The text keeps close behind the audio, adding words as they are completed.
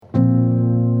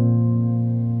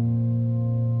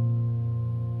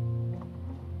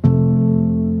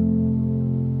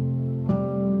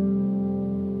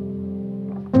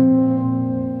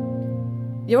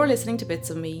listening to Bits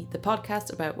of Me, the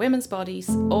podcast about women's bodies,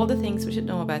 all the things we should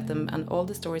know about them and all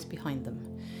the stories behind them.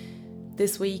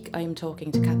 This week I am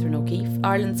talking to Catherine O'Keefe,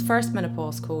 Ireland's first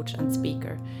menopause coach and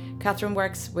speaker. Catherine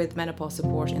works with menopause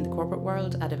support in the corporate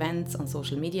world, at events, on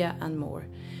social media and more.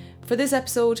 For this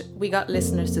episode, we got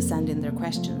listeners to send in their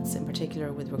questions, in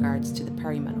particular with regards to the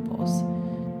perimenopause.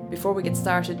 Before we get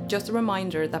started, just a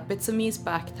reminder that Bits of Me is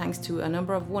back thanks to a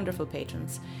number of wonderful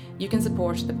patrons. You can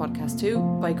support the podcast too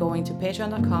by going to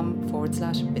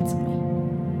patreon.com/Bits of Me.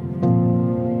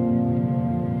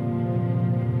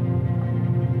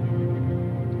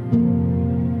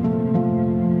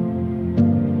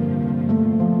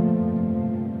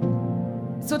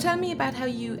 So tell me about how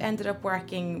you ended up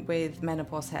working with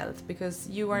menopause health, because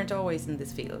you weren't always in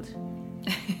this field.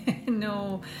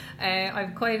 No,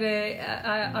 I've quite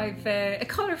a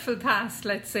colourful past,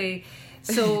 let's say.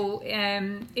 So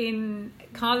in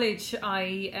college,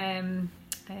 I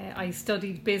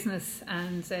studied business,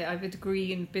 and I have a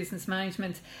degree in business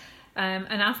management.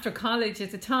 And after college, at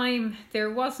the time,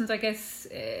 there wasn't, I guess,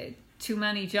 too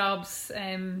many jobs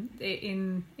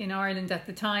in Ireland at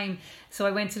the time. So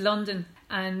I went to London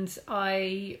and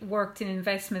I worked in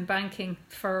investment banking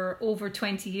for over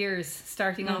 20 years,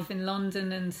 starting off in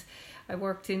London, and I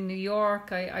worked in New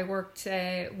York. I worked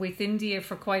with India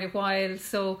for quite a while.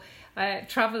 So I've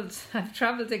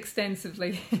travelled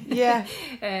extensively. Yeah.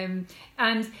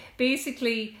 And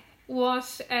basically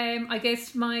what I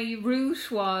guess my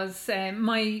route was,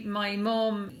 my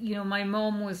mom, my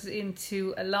mom was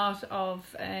into a lot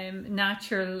of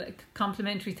natural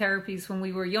complementary therapies when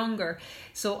we were younger.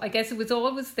 So I guess it was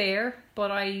always there,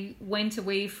 but I went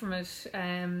away from it,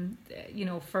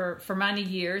 for many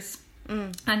years.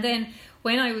 And then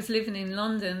when I was living in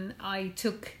London, I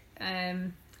took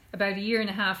about a year and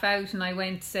a half out, and I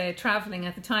went travelling.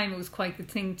 At the time, it was quite the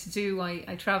thing to do.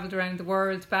 I travelled around the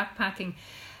world backpacking.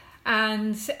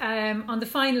 And on the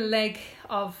final leg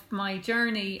of my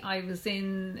journey, I was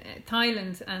in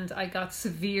Thailand and I got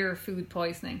severe food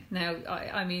poisoning. Now,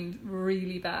 I mean,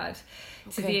 really bad,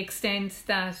 to the extent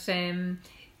that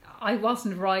I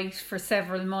wasn't right for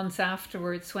several months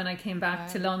afterwards when I came back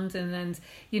to London. And,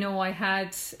 I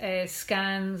had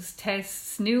scans,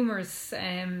 tests, numerous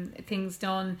things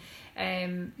done,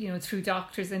 through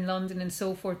doctors in London and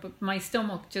so forth. But my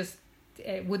stomach just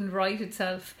wouldn't right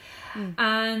itself.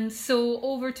 And so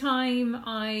over time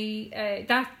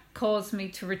that caused me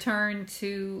to return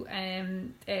to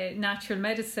natural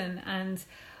medicine, and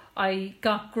I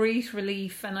got great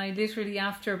relief. And I literally,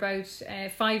 after about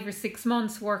 5 or 6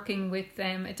 months working with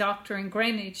a doctor in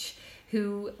Greenwich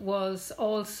who was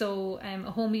also a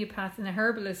homeopath and a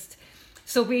herbalist,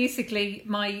 so basically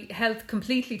my health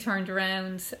completely turned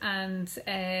around. And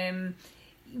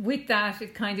with that,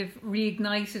 it kind of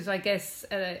reignited, I guess,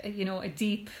 a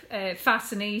deep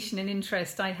fascination and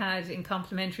interest I had in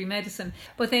complementary medicine.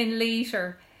 But then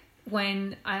later,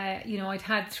 when I'd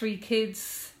had 3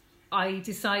 kids, I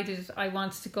decided I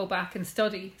wanted to go back and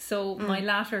study. So my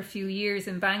latter few years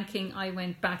in banking, I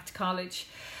went back to college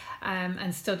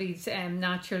and studied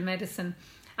natural medicine.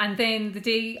 And then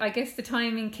the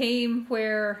timing came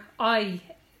where I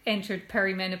entered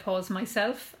perimenopause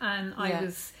myself, and I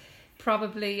was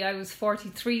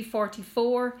 43,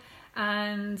 44,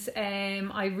 and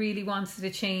I really wanted a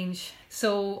change.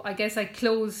 So I guess I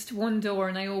closed one door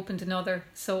and I opened another.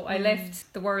 So I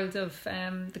left the world of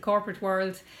the corporate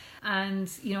world, and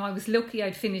I was lucky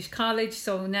I'd finished college.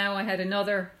 So now I had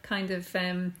another kind of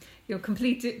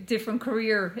complete different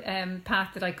career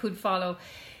path that I could follow.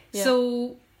 Yeah.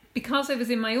 So because I was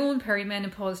in my own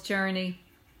perimenopause journey,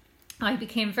 I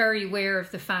became very aware of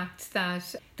the fact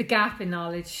that the gap in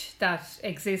knowledge that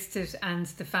existed, and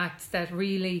the fact that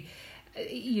really,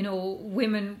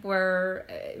 women were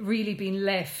really being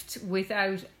left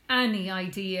without any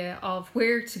idea of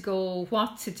where to go,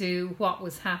 what to do, what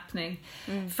was happening.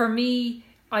 For me,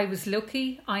 I was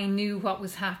lucky. I knew what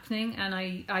was happening, and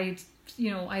I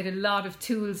had a lot of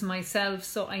tools myself,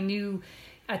 so I knew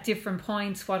at different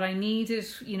points what I needed,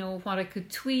 what I could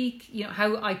tweak,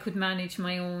 how I could manage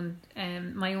my own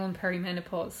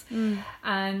perimenopause.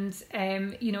 And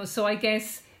so I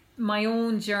guess my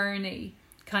own journey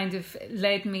kind of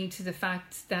led me to the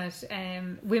fact that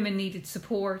women needed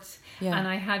support. And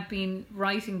I had been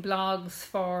writing blogs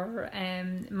for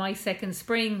My Second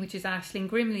Spring, which is Aisling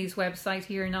Grimley's website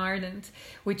here in Ireland,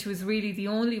 which was really the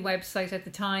only website at the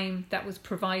time that was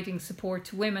providing support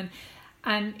to women.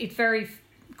 And it very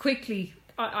quickly,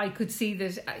 I could see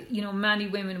that many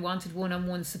women wanted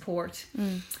one-on-one support.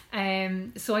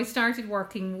 So I started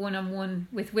working one-on-one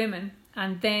with women,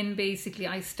 and then basically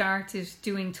I started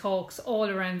doing talks all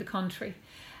around the country.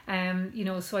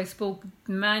 So I spoke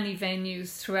many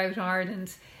venues throughout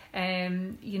Ireland,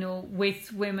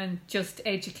 with women, just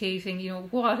educating,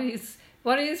 what is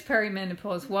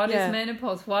perimenopause, what is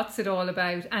menopause, what's it all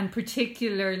about, and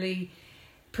particularly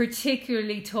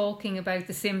talking about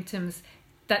the symptoms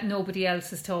that nobody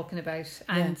else is talking about.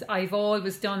 And I've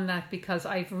always done that because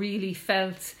I've really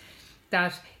felt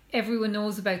that everyone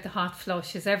knows about the hot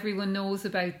flushes, everyone knows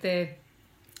about the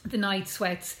night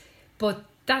sweats, but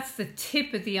that's the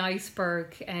tip of the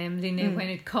iceberg, Lynne, when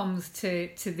it comes to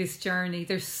this journey.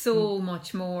 There's so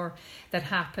much more that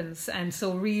happens. And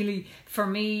so really, for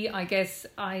me, I guess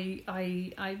I've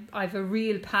a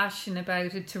real passion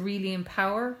about it to really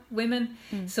empower women,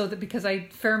 so that, because I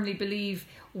firmly believe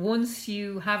once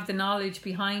you have the knowledge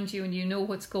behind you and you know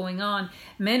what's going on,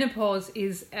 menopause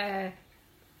is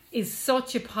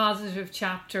such a positive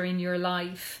chapter in your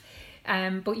life.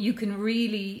 But you can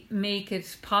really make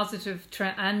it positive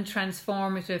and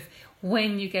transformative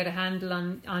when you get a handle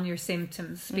on your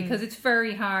symptoms, because it's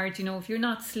very hard, if you're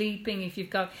not sleeping, if you've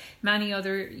got many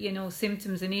other,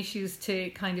 symptoms and issues to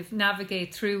kind of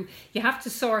navigate through, you have to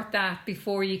sort that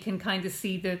before you can kind of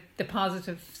see the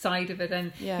positive side of it.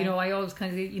 And, I always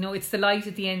kind of say, it's the light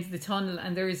at the end of the tunnel,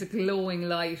 and there is a glowing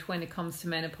light when it comes to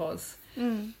menopause.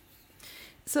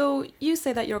 So you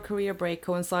say that your career break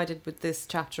coincided with this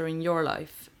chapter in your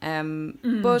life,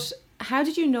 but how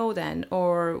did you know then,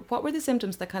 or what were the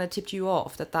symptoms that kind of tipped you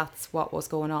off that that's what was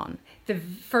going on?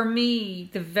 For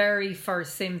me, the very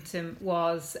first symptom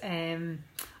was I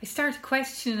started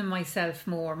questioning myself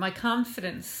more, my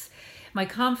confidence. I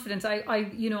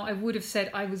would have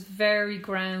said I was very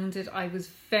grounded. I was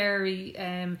very,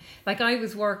 I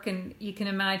was working, you can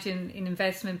imagine, in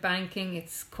investment banking.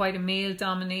 It's quite a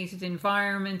male-dominated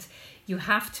environment. You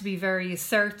have to be very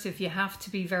assertive. You have to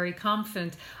be very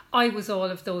confident. I was all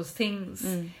of those things.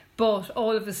 But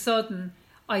all of a sudden,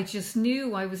 I just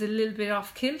knew I was a little bit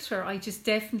off kilter. I just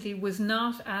definitely was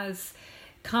not as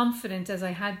confident as I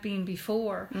had been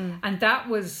before, and that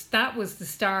was the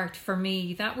start for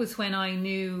me. That was when I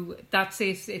knew that's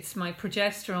it. It's my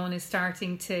progesterone is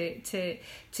starting to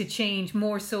change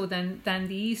more so than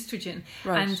the estrogen.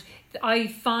 Right. And I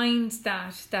find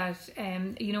that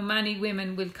many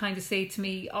women will kind of say to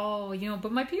me,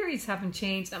 but my periods haven't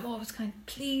changed. I'm always kind of,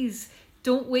 please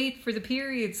don't wait for the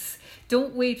periods.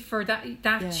 Don't wait for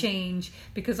that change,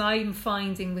 because I'm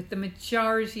finding with the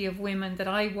majority of women that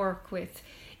I work with,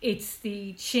 it's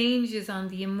the changes on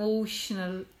the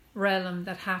emotional realm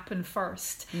that happen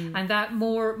first. And that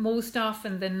most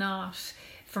often than not,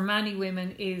 for many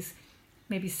women, is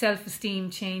maybe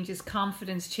self-esteem changes,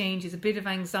 confidence changes, a bit of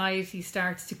anxiety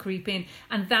starts to creep in.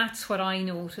 And that's what I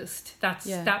noticed.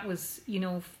 That was,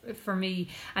 for me.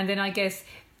 And then I guess,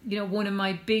 one of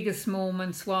my biggest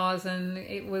moments was, and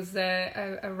it was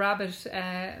a rabbit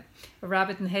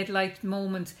and headlight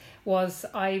moment, was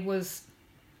I was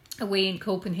away in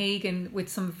Copenhagen with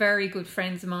some very good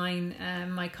friends of mine,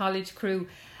 my college crew,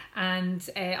 and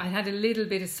I had a little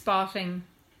bit of spotting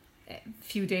a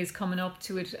few days coming up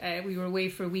to it. We were away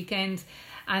for a weekend,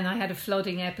 and I had a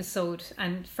flooding episode.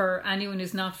 And for anyone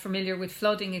who's not familiar with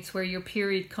flooding, it's where your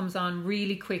period comes on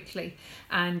really quickly,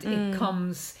 and it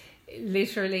comes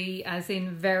literally as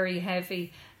in very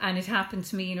heavy, and it happened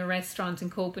to me in a restaurant in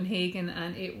Copenhagen,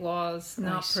 and it was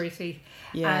not pretty.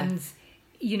 And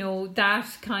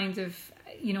that kind of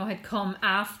had come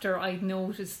after I'd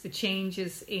noticed the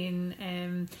changes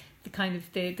in the kind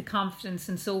of the confidence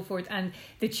and so forth, and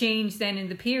the change then in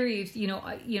the period.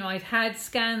 I'd had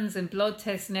scans and blood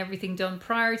tests and everything done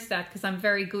prior to that, because I'm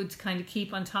very good to kind of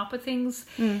keep on top of things.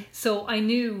 So I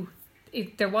knew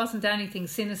there wasn't anything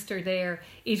sinister there.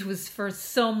 It was for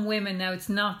some women. Now, it's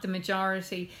not the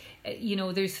majority.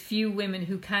 There's few women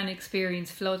who can experience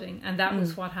flooding, and that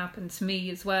was what happened to me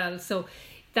as well. So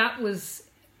that was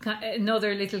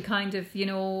another little kind of,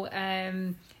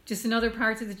 just another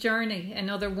part of the journey,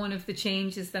 another one of the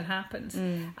changes that happened.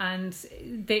 And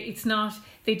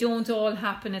they don't all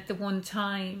happen at the one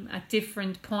time, at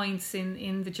different points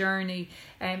in the journey.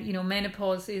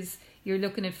 Menopause is, you're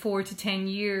looking at 4 to 10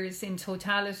 years in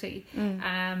totality.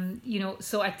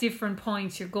 So at different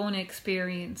points you're going to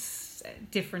experience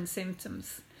different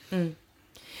symptoms.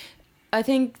 I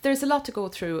think there's a lot to go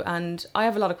through, and I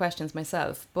have a lot of questions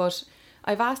myself, but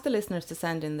I've asked the listeners to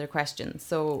send in their questions,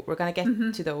 so we're going to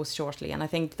get to those shortly, and I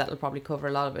think that'll probably cover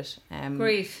a lot of it.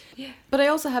 Great. Yeah. But I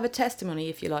also have a testimony,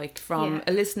 if you like, from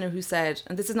a listener who said,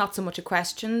 and this is not so much a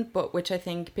question, but which I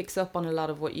think picks up on a lot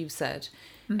of what you said.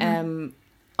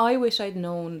 I wish I'd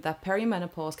known that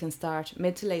perimenopause can start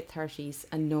mid to late 30s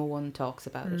and no one talks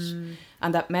about it.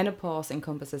 And that menopause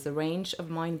encompasses a range of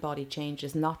mind-body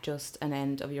changes, not just an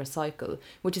end of your cycle,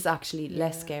 which is actually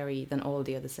less scary than all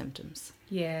the other symptoms.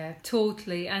 Yeah,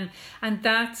 totally. And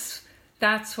that's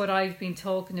what I've been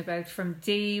talking about from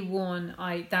day one.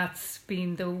 That's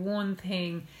been the one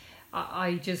thing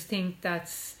I just think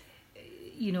that's,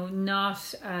 you know,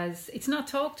 it's not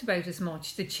talked about as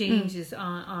much, the changes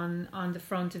on the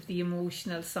front of the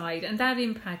emotional side, and that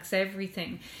impacts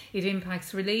everything. It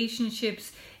impacts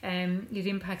relationships, it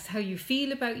impacts how you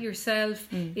feel about yourself,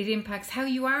 it impacts how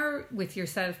you are with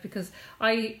yourself, because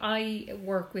I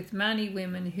work with many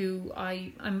women who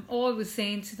I'm always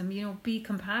saying to them, you know, be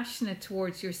compassionate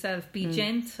towards yourself, be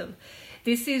gentle.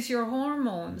 This is your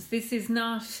hormones. This is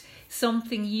not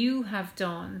something you have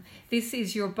done. This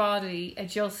is your body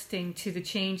adjusting to the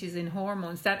changes in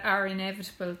hormones that are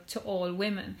inevitable to all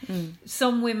women.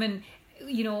 Some women,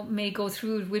 you know, may go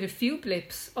through it with a few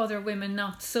blips, other women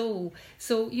not so.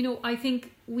 So, you know, I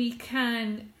think we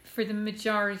can, for the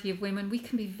majority of women, we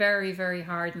can be very, very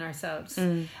hard on ourselves.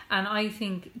 And I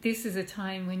think this is a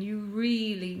time when you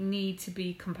really need to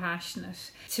be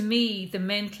compassionate. To me, the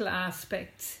mental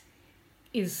aspect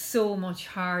is so much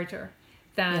harder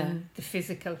than the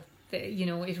physical. You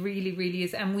know, it really, really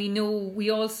is. And we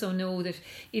also know that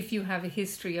if you have a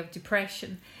history of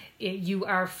depression, you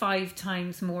are 5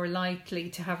 times more likely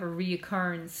to have a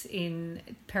reoccurrence in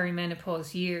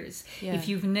perimenopause years. If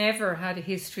you've never had a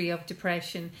history of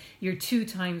depression, you're 2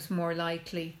 times more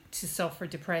likely to suffer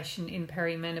depression in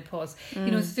perimenopause.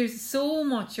 You know, so there's so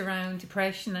much around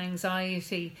depression,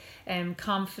 anxiety,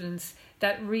 confidence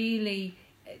that really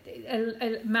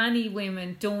many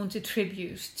women don't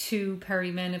attribute to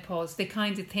perimenopause. They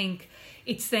kind of think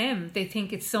it's them. They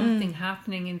think it's something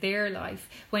happening in their life,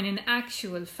 when in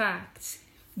actual fact,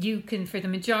 you can, for the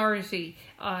majority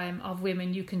of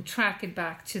women, you can track it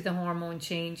back to the hormone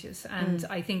changes. And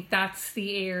I think that's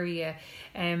the area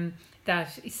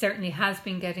that certainly has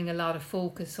been getting a lot of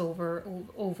focus over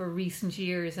recent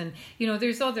years. And you know,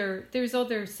 there's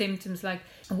other symptoms, like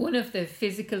one of the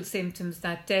physical symptoms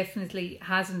that definitely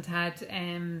hasn't had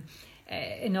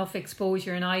enough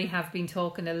exposure, and I have been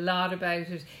talking a lot about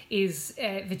it, is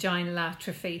vaginal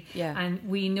atrophy. And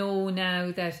we know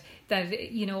now that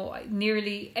you know,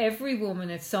 nearly every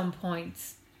woman at some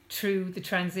point through the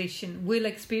transition will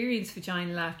experience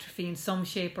vaginal atrophy in some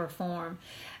shape or form,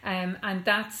 and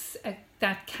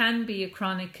that can be a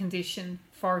chronic condition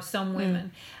for some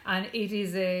women, and it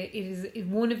is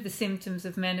one of the symptoms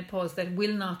of menopause that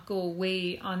will not go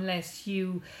away unless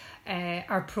you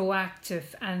are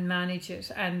proactive and manage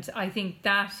it. And I think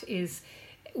that is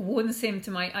one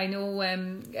symptom. I know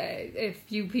a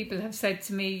few people have said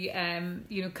to me,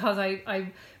 you know, because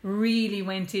I really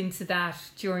went into that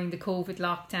during the COVID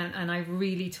lockdown, and I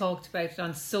really talked about it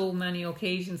on so many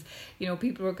occasions. You know,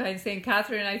 people were kind of saying,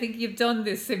 Catherine, I think you've done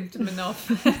this symptom enough.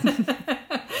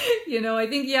 You know, I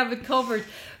think you have it covered.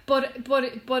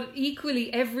 But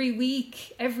equally, every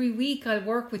week I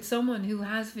work with someone who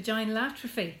has vaginal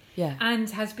atrophy and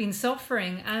has been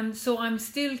suffering, and so I'm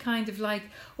still kind of like,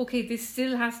 okay, this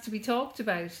still has to be talked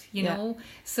about, you know.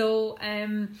 So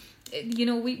you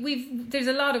know, there's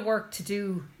a lot of work to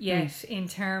do yet in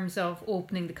terms of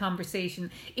opening the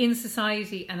conversation in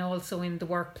society and also in the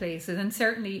workplaces. And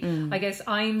certainly, I guess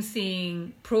I'm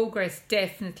seeing progress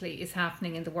definitely is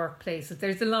happening in the workplaces.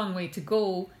 There's a long way to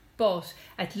go, but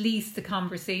at least the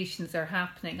conversations are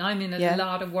happening. I'm in a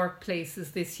lot of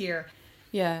workplaces this year.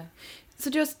 Yeah. So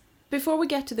just before we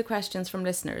get to the questions from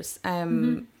listeners,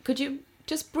 could you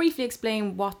just briefly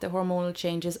explain what the hormonal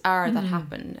changes are that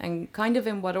happen, and kind of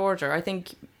in what order? I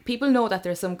think people know that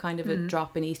there's some kind of a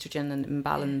drop in estrogen and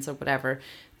imbalance or whatever,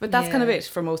 but that's kind of it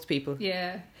for most people.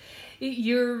 Yeah.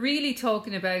 You're really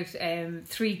talking about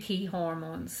 3 key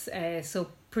hormones. So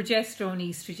progesterone,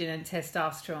 estrogen and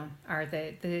testosterone are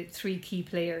the 3 key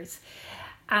players.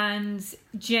 And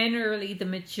generally the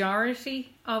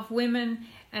majority of women,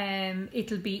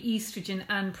 it'll be estrogen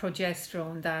and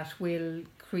progesterone that will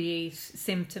create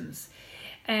symptoms.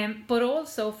 But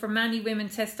also for many women,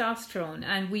 testosterone,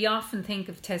 and we often think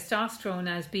of testosterone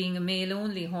as being a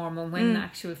male-only hormone, when in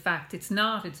actual fact it's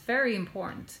not. It's very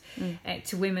important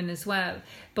to women as well.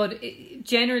 But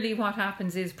generally what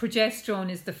happens is progesterone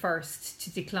is the first to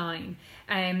decline,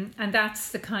 and that's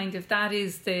the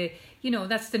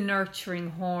nurturing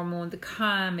hormone, the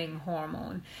calming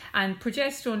hormone. And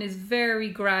progesterone is very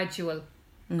gradual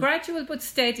but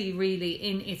steady really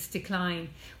in its decline,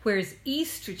 whereas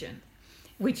estrogen,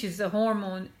 which is a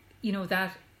hormone, you know,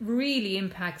 that really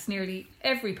impacts nearly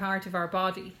every part of our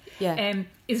body, Yeah.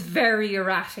 is very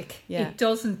erratic. Yeah. It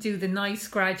doesn't do the nice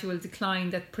gradual decline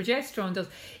that progesterone does.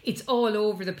 It's all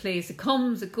over the place. It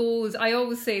comes, it goes. I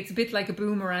always say it's a bit like a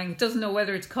boomerang. It doesn't know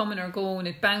whether it's coming or going.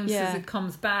 It bounces, Yeah. it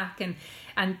comes back, and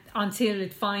until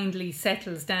it finally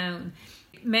settles down.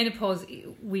 Menopause,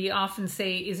 we often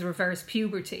say, is reverse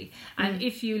puberty, and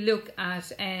if you look at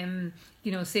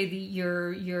say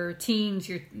your teens,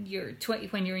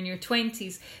 when you're in your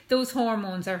 20s, those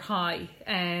hormones are high,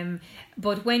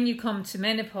 but when you come to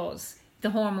menopause, the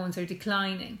hormones are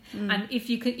declining. And if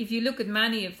you look at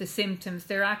many of the symptoms,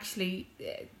 they're actually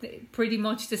pretty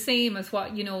much the same as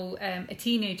what a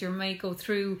teenager may go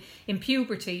through in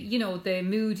puberty. The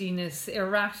moodiness,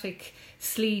 erratic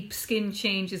sleep, skin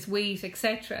changes, weight,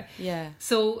 etc. Yeah.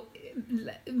 So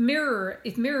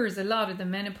it mirrors a lot of the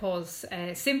menopause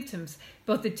symptoms,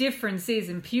 but the difference is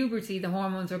in puberty the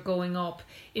hormones are going up,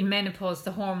 in menopause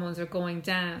the hormones are going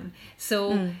down.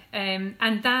 So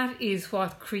and that is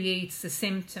what creates the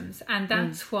symptoms, and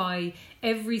that's why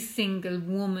every single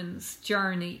woman's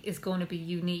journey is going to be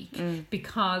unique,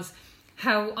 because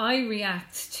how I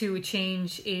react to a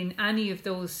change in any of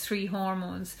those three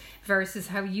hormones versus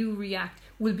how you react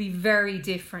will be very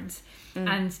different.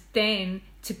 And then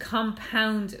to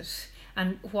compound it,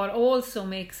 and what also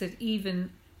makes it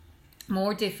even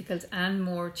more difficult and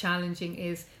more challenging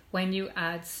is when you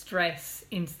add stress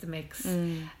into the mix.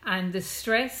 And the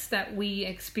stress that we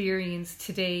experience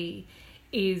today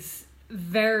is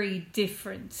very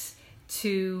different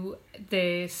to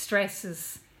the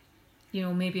stresses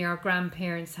maybe our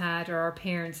grandparents had or our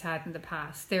parents had in the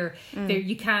past. They're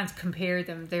you can't compare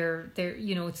them. They're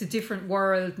it's a different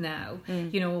world now.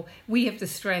 We have the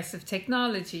stress of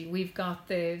technology. We've got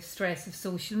the stress of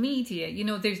social media.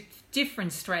 There's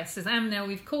different stresses, and now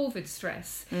we've COVID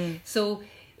stress. So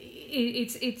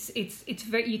it's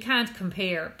very, you can't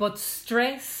compare. But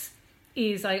stress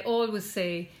is, I always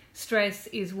say, stress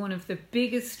is one of the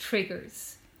biggest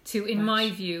triggers to, in my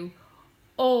view,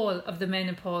 all of the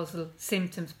menopausal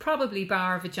symptoms, probably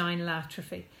bar vaginal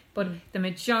atrophy, but the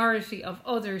majority of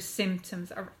other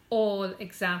symptoms are all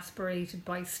exacerbated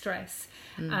by stress.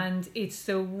 And it's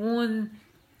the one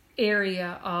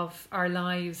area of our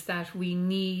lives that we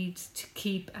need to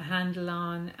keep a handle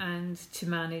on and to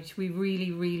manage. We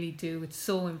really, really do. It's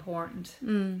so important.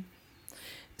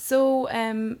 So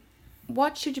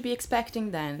what should you be expecting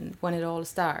then when it all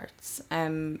starts?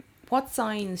 What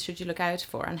signs should you look out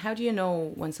for, and how do you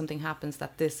know when something happens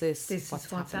that this is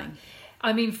what's happening?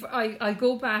 I mean, I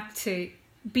go back to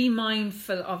be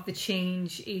mindful of the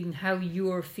change in how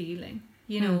you're feeling.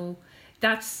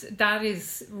 That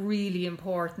is really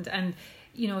important, and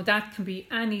that can be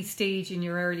any stage in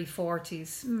your early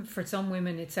 40s. For some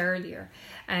women it's earlier,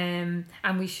 and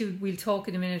we'll talk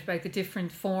in a minute about the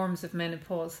different forms of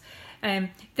menopause.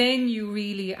 Then you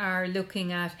really are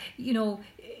looking at,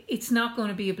 it's not going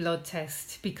to be a blood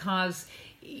test, because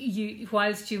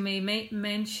whilst you may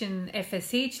mention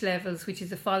FSH levels, which is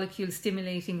the follicle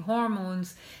stimulating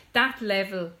hormones, that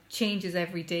level changes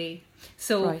every day.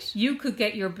 So you could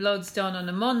get your bloods done on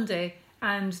a Monday,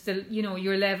 and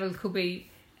your level could be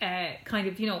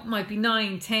might be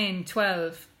 9, 10,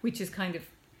 12, which is kind of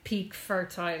peak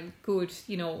fertile, good,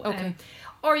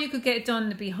 or you could get it done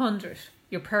to be 100.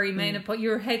 Your perimenopause,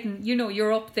 you're heading,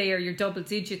 you're up there, your double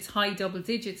digits, high double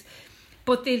digits,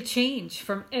 but they'll change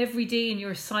from every day in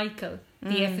your cycle.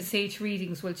 The FSH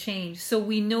readings will change. So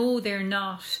we know they're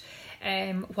not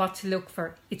what to look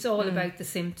for. It's all about the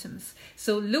symptoms.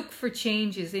 So look for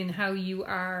changes in how you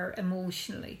are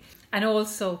emotionally. And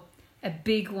also, a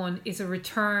big one is a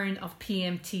return of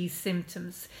PMT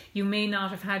symptoms. You may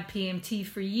not have had PMT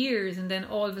for years, and then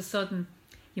all of a sudden,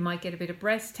 you might get a bit of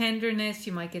breast tenderness,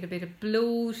 you might get a bit of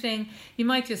bloating, you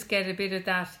might just get a bit of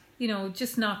that,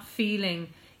 just not feeling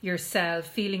yourself,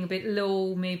 feeling a bit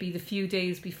low maybe the few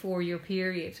days before your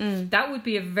period. That would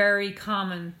be a very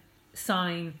common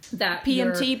sign that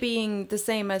PMT being the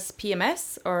same as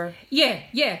PMS, or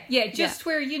just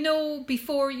where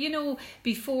before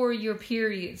your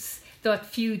periods, that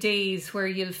few days where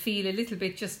you'll feel a little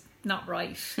bit just not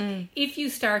right. If you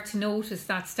start to notice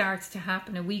that starts to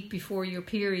happen a week before your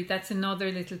period, that's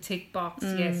another little tick box.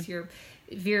 Yes, you're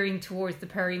veering towards the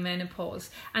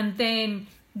perimenopause. And then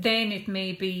it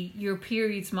may be your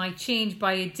periods might change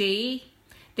by a day.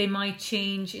 They might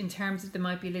change in terms of, they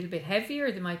might be a little bit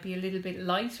heavier, they might be a little bit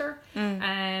lighter.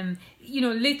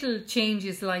 Little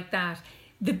changes like that.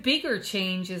 The bigger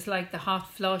changes, like the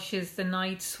hot flushes, the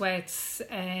night sweats,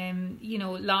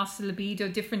 loss of libido,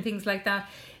 different things like that,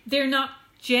 they're not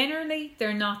generally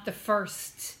they're not the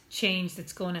first change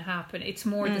that's going to happen. It's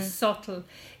more the subtle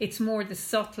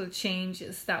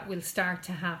changes that will start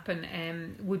to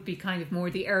happen, would be kind of more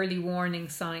the early warning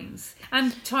signs.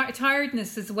 And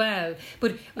tiredness as well.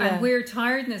 But and where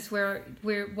tiredness, where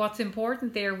what's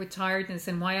important there with tiredness,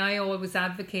 and why I always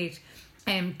advocate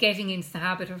getting into the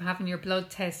habit of having your blood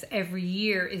tests every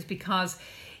year, is because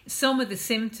some of the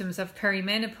symptoms of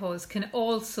perimenopause can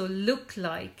also look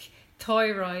like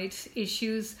thyroid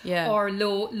issues, or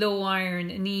low iron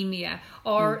anemia,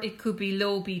 or it could be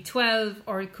low B12,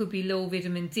 or it could be low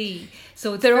vitamin D.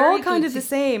 So it's they're all kind of the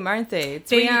same, aren't they?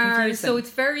 It's really confusing. So it's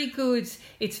very good.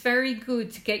 It's very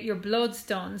good to get your bloods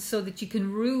done so that you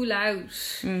can rule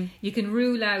out. You can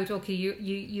rule out. Okay,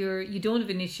 you don't have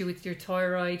an issue with your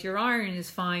thyroid. Your iron is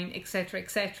fine, etc.,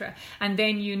 etc. And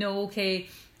then okay,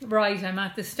 right, I'm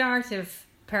at the start of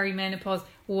perimenopause.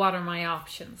 What are my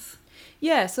options?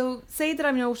 Yeah, so say that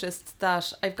I've noticed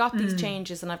that I've got these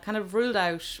changes and I've kind of ruled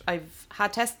out, I've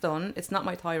had tests done, it's not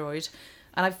my thyroid,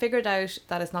 and I've figured out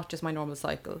that it's not just my normal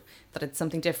cycle, that it's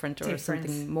something different or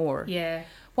something more. Yeah.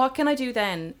 What can I do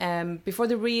then before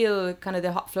the real kind of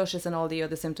the hot flushes and all the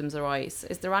other symptoms arise?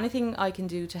 Is there anything I can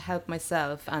do to help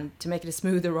myself and to make it a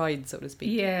smoother ride, so to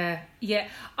speak? Yeah.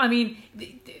 I mean,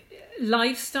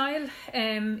 lifestyle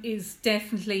is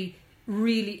definitely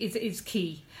really is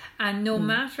key, and no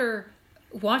matter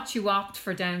what you opt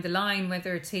for down the line,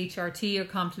 whether it's HRT or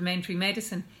complementary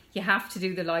medicine, you have to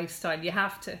do the lifestyle. You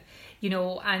have to,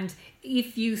 and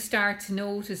if you start to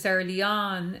notice early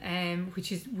on,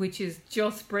 which is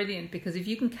just brilliant, because if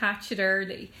you can catch it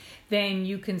early, then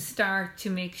you can start to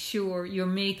make sure you're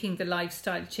making the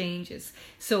lifestyle changes.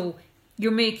 So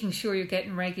you're making sure you're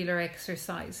getting regular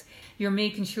exercise. You're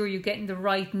making sure you're getting the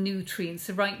right nutrients,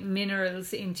 the right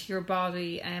minerals into your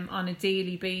body on a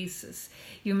daily basis.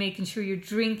 You're making sure you're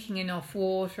drinking enough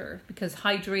water, because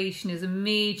hydration is a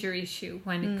major issue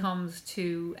when it comes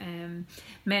to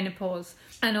menopause.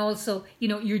 And also,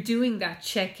 you're doing that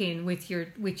check-in with your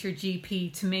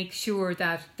GP to make sure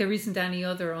that there isn't any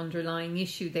other underlying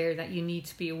issue there that you need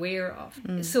to be aware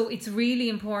of. So it's really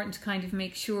important to kind of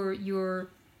make sure you're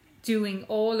doing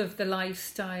all of the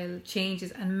lifestyle changes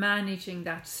and managing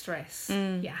that stress.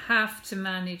 You have to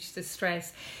manage the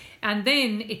stress. And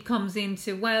then it comes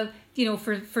into,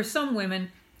 for some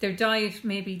women, their diet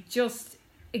may be just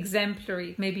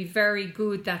exemplary, maybe very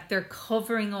good, that they're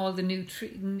covering all the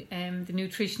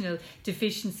nutritional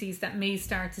deficiencies that may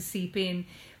start to seep in.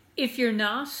 If you're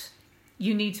not,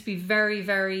 you need to be very,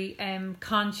 very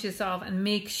conscious of and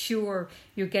make sure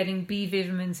you're getting B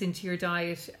vitamins into your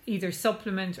diet, either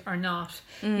supplement or not.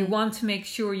 You want to make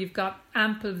sure you've got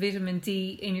ample vitamin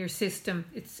D in your system.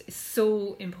 It's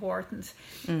so important.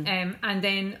 And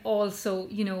then also,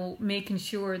 making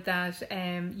sure that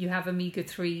you have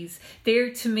omega-3s.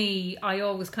 They're, to me, I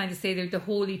always kind of say they're the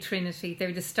holy trinity.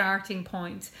 They're the starting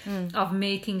point of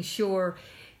making sure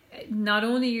not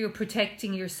only you're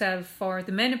protecting yourself for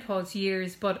the menopause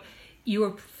years, but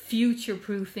you're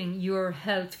future-proofing your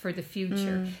health for the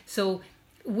future. So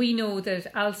we know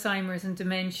that Alzheimer's and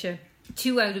dementia,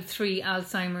 2 out of 3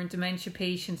 Alzheimer and dementia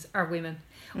patients are women.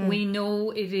 We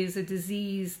know it is a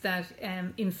disease that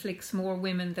inflicts more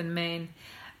women than men.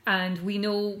 And we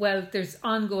know, there's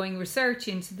ongoing research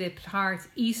into the part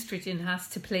estrogen has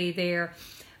to play there.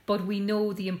 But we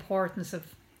know the importance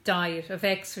of diet, of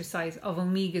exercise, of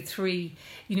omega-3,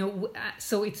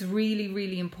 so it's really,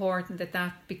 really important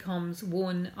that becomes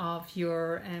one of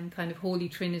your kind of holy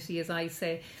trinity, as I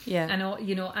say. And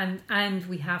and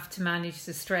we have to manage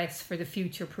the stress for the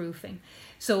future proofing.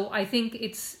 So I think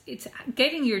it's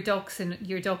getting your ducks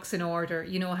in order,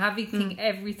 having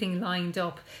everything lined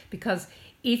up, because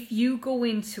if you go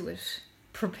into it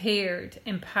prepared,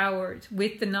 empowered,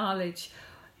 with the knowledge,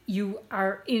 you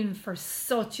are in for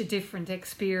such a different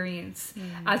experience,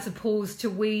 as opposed to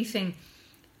waiting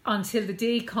until the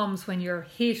day comes when you're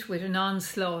hit with an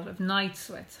onslaught of night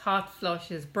sweats, hot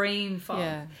flushes, brain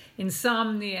fog,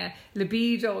 insomnia,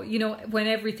 libido, when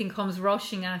everything comes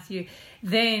rushing at you.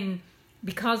 Then,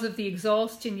 because of the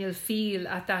exhaustion you'll feel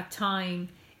at that time,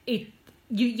 you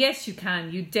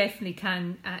definitely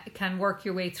can work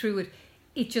your way through it.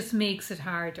 It just makes it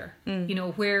harder,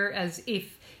 whereas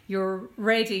if you're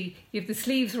ready, you have the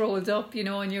sleeves rolled up,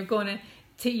 and you're going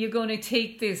to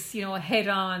take this, head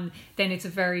on, then it's a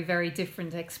very, very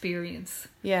different experience.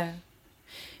 Yeah.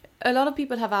 A lot of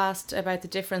people have asked about the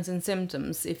difference in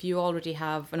symptoms if you already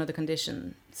have another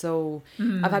condition. So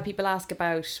I've had people ask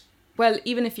about Well,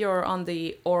 even if you're on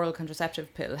the oral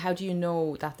contraceptive pill, how do you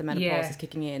know that the menopause is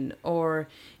kicking in? Or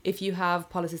if you have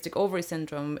polycystic ovary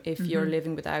syndrome, if you're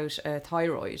living without a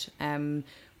thyroid,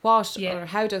 or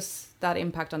how does that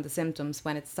impact on the symptoms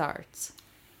when it starts?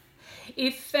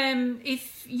 If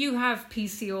you have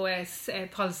PCOS,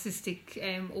 polycystic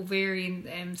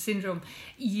ovarian syndrome,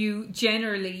 you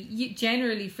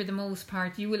generally for the most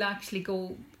part you will actually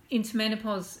go into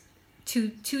menopause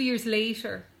 2 years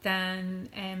later than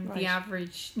the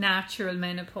average natural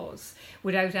menopause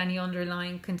without any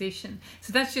underlying condition.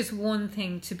 So that's just one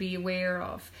thing to be aware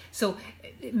of. So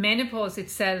menopause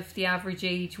itself, the average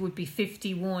age would be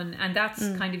 51, and that's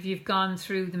kind of, you've gone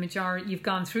through the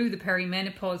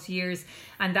perimenopause years,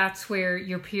 and that's where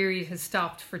your period has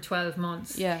stopped for 12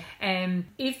 months.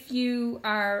 If you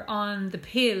are on the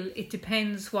pill, it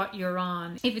depends what you're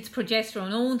on. If it's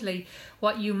progesterone only,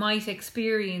 what you might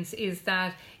experience is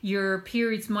that your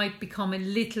periods might become a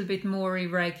little bit more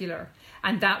irregular,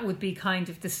 and that would be kind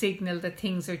of the signal that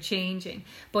things are changing.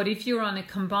 But if you're on a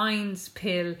combined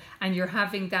pill and you're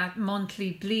having that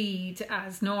monthly bleed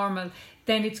as normal,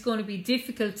 then it's going to be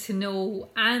difficult to know.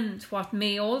 And what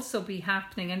may also be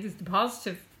happening, and this is the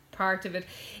positive part of it,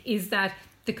 is that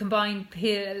the combined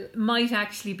pill might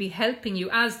actually be helping you,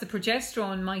 as the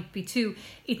progesterone might be too.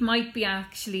 It might be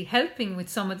actually helping with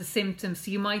some of the symptoms,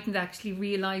 so you mightn't actually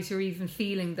realise you're even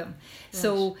feeling them. Right.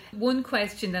 So one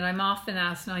question that I'm often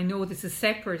asked, and I know this is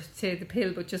separate to the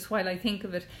pill, but just while I think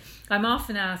of it, I'm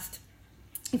often asked,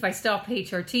 if I stop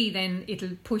HRT, then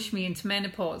it'll push me into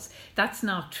menopause. That's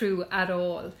not true at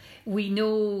all. We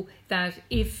know that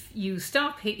if you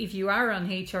are on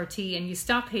HRT and you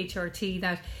stop HRT,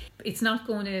 that it's not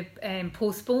going to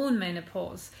postpone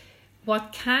menopause.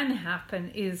 What can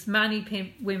happen is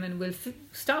many women will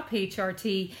stop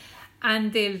HRT,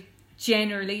 and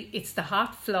it's the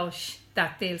hot flush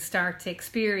that they'll start to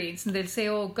experience, and they'll say,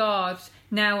 oh God,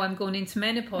 now I'm going into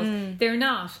menopause. They're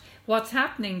not. What's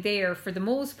happening there for the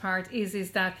most part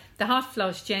is that the hot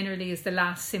flush generally is the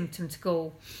last symptom to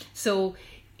go. So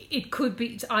it could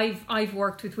be, I've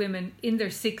worked with women in their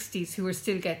 60s who are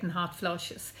still getting hot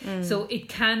flushes. So it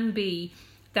can be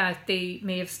that they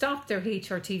may have stopped their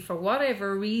HRT for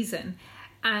whatever reason,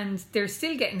 and they're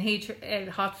still getting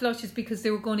hot flushes because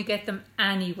they were going to get them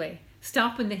anyway.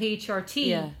 Stopping the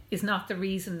HRT is not the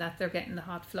reason that they're getting the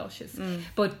hot flushes.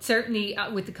 But certainly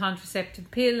with the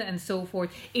contraceptive pill and so forth,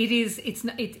 it is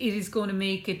going to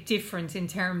make it different in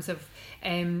terms of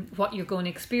what you're going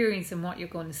to experience and what you're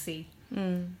going to see.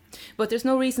 But there's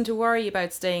no reason to worry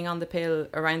about staying on the pill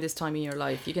around this time in your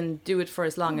life. You can do it for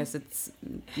as long as it's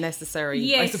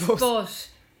necessary, I suppose.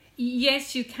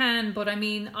 Yes, you can, but I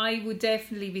mean, I would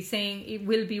definitely be saying it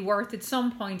will be worth at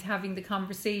some point having the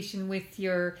conversation with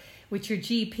your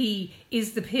GP.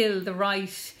 Is the pill the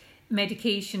right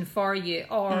medication for you,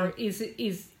 or is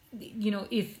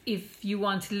if you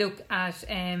want to look at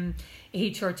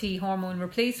HRT, hormone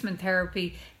replacement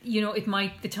therapy,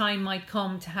 the time might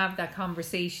come to have that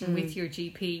conversation with your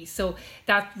GP. So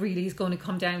that really is going to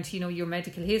come down to your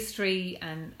medical history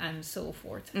and so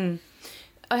forth.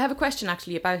 I have a question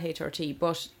actually about HRT,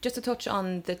 but just to touch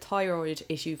on the thyroid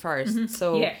issue first.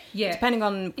 So depending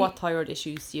on what thyroid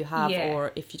issues you have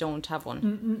or if you don't have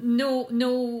one.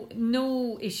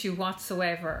 No issue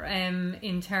whatsoever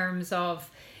in terms of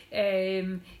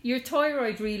your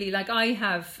thyroid. Really, like I'm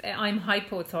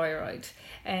hypothyroid,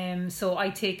 so I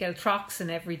take Eltroxin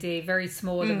every day, very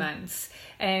small amounts,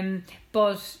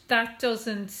 but that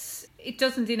doesn't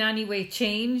in any way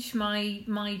change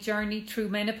my journey through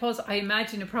menopause. I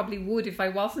imagine it probably would if I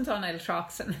wasn't on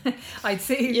Eltroxin. I'd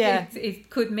say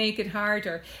it could make it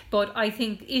harder. But I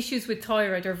think issues with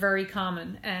thyroid are very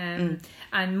common, and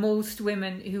most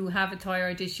women who have a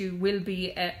thyroid issue will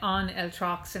be on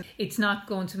Eltroxin. It's not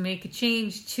going to make a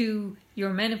change to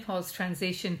your menopause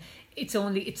transition. It's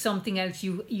something else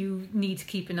you need to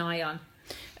keep an eye on.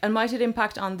 And might it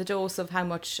impact on the dose of how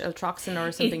much Eltroxin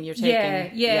or something you're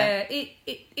taking?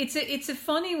 It's a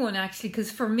funny one actually,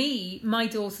 because for me, my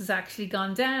dose has actually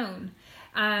gone down.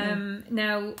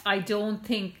 Now, I don't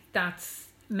think that's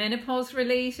menopause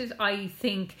related. I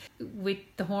think with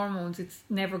the hormones, it's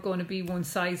never going to be one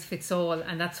size fits all,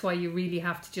 and that's why you really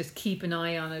have to just keep an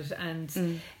eye on it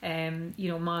and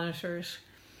monitor it.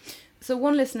 So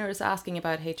one listener is asking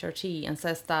about HRT and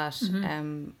says that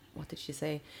what did she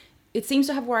say? It seems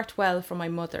to have worked well for my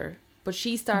mother, but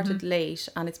she started late,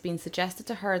 and it's been suggested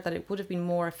to her that it would have been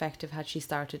more effective had she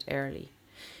started early.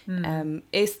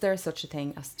 Is there such a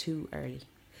thing as too early?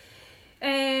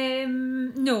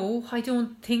 No, I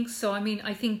don't think so. I mean,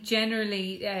 I think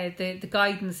generally the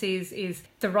guidance is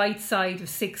the right side of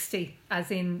 60,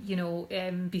 as in, you know,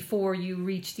 before you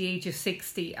reach the age of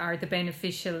 60 is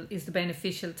the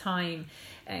beneficial time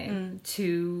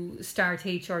to start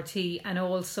HRT, and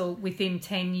also within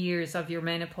 10 years of your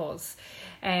menopause.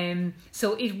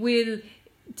 So it will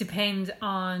depend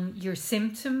on your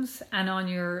symptoms and on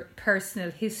your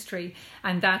personal history,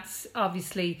 and that's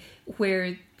obviously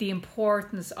where the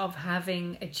importance of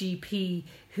having a GP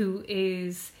who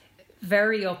is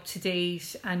very up to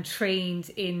date and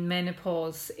trained in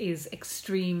menopause is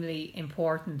extremely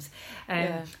important.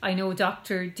 I know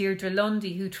Dr. Deirdre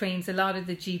Lundy, who trains a lot of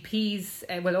the GPs,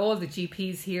 all the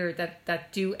GPs here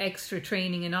that do extra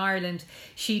training in Ireland.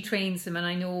 She trains them, and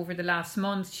I know over the last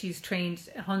month she's trained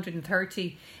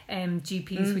 130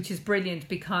 GPs, which is brilliant,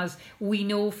 because we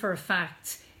know for a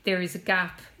fact there is a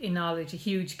gap in knowledge, a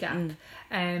huge gap,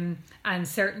 and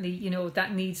certainly, you know,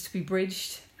 that needs to be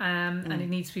bridged. And it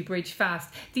needs to be bridged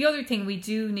fast. The other thing we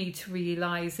do need to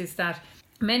realise is that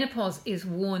menopause is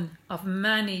one of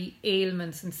many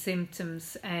ailments and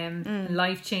symptoms and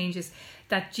life changes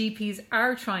that GPs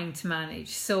are trying to manage.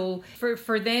 So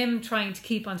for them trying to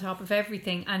keep on top of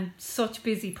everything, and such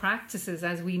busy practices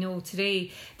as we know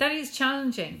today, that is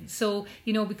challenging. So,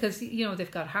 you know, because, you know, they've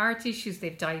got heart issues,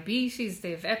 they've diabetes,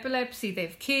 they've epilepsy,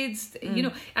 they've kids, you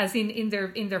know, as in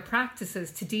their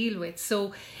practices to deal with.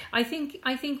 So I think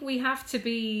we have to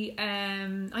be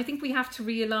I think we have to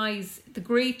realise the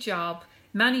great job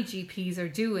many GPs are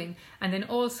doing, and then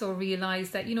also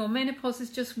realise that, you know, menopause is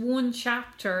just one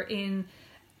chapter in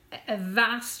a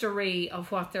vast array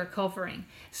of what they're covering.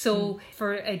 So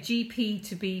for a GP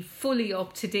to be fully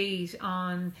up to date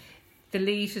on the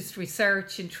latest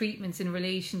research and treatments in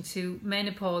relation to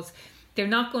menopause, they're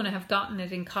not going to have gotten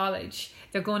it in college.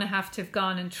 They're going to have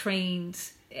gone and trained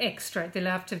extra. They'll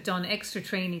have to have done extra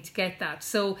training to get that.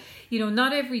 So, you know,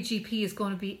 not every GP is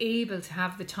going to be able to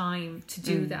have the time to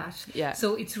do that. Yeah.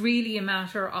 So it's really a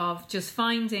matter of just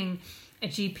finding a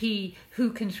GP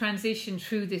who can transition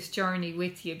through this journey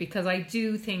with you, because I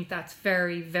do think that's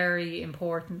very, very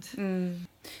important.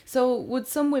 So would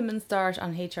some women start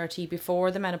on HRT before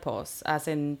the menopause, as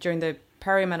in during the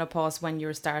perimenopause, when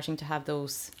you're starting to have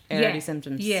those early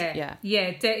symptoms?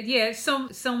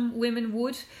 Some women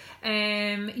would.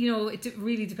 You know, it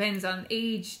really depends on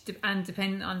age and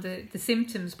depending on the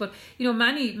symptoms. But, you know,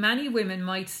 many women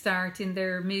might start in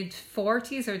their mid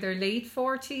 40s or their late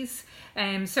 40s.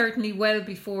 Certainly well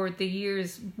before they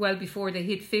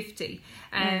hit 50.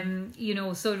 You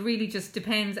know, so it really just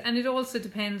depends, and it also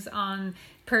depends on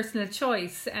personal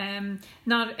choice.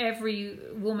 Not every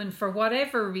woman, for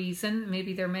whatever reason,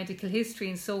 maybe their medical history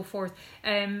and so forth,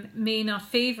 may not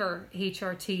favour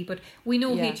HRT, but we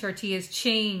know HRT has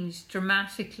changed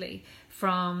dramatically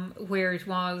from where it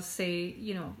was, say,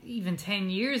 you know, even 10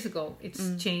 years ago.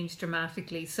 It's changed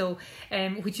dramatically, so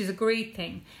which is a great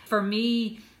thing. For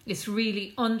me, it's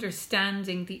really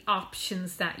understanding the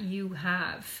options that you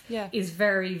have is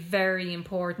very, very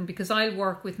important, because I'll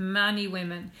work with many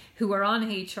women who are on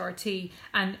HRT,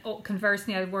 and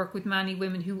conversely I'll work with many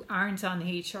women who aren't on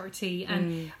HRT.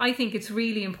 And I think it's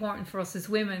really important for us as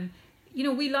women, you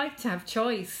know, we like to have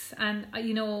choice, and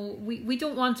you know, we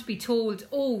don't want to be told,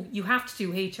 oh, you have to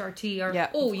do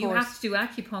HRT, or you have to do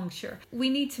acupuncture. We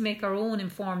need to make our own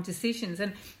informed decisions.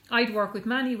 And I'd work with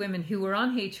many women who were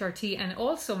on HRT and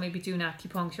also maybe doing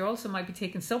acupuncture, also might be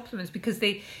taking supplements, because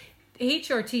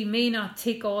HRT may not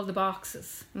tick all the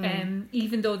boxes,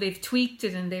 even though they've tweaked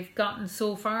it and they've gotten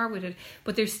so far with it,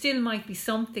 but there still might be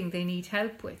something they need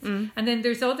help with. And then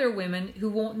there's other women who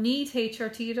won't need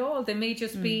HRT at all. They may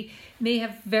just may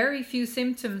have very few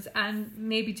symptoms and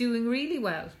may be doing really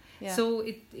well. Yeah. So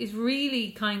it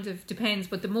really kind of depends,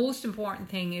 but the most important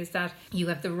thing is that you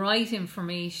have the right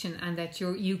information and that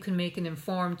you can make an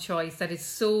informed choice. That is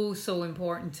so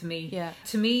important to me. Yeah.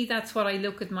 To me, that's what I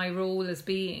look at my role as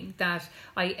being, that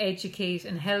I educate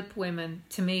and help women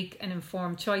to make an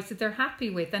informed choice that they're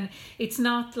happy with. And it's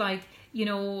not like, you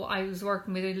know, I was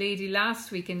working with a lady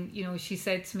last week and, you know, she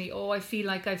said to me, oh, I feel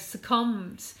like I've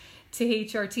succumbed to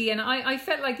HRT, and I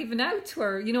felt like giving out to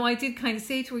her. You know, I did kind of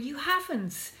say to her, you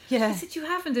haven't. Yeah. I said, you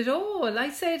haven't at all. I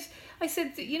said,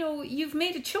 you know, you've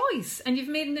made a choice and you've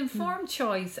made an informed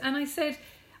choice. And I said,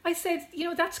 you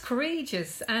know, that's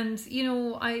courageous. And, you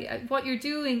know, what you're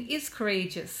doing is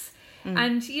courageous.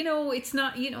 And, you know, it's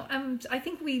not, you know, I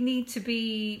think we need to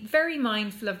be very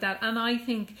mindful of that. And I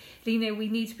think, Lena, we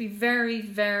need to be very,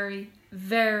 very,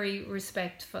 very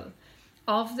respectful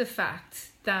of the fact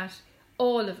that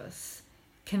all of us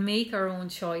can make our own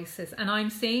choices. And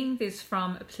I'm saying this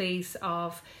from a place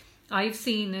of I've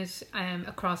seen it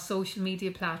across social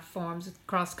media platforms,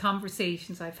 across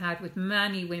conversations I've had with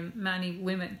many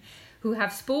women who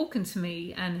have spoken to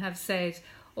me and have said,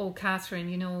 oh, Catherine,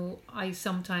 you know, I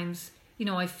sometimes, you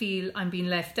know, I feel I'm being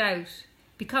left out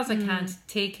because I can't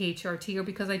take HRT or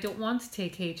because I don't want to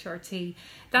take HRT.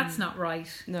 That's not right.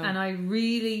 No. And I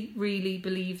really, really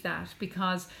believe that,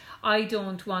 because I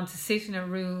don't want to sit in a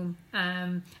room,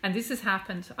 and this has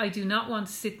happened. I do not want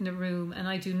to sit in a room, and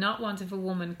I do not want to have a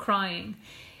woman crying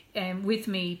with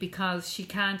me because she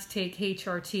can't take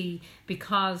HRT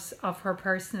because of her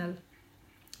personal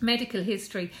medical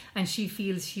history and she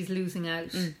feels she's losing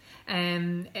out.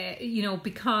 You know,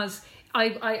 because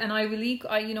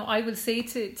I will say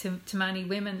to many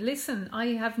women, listen, I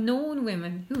have known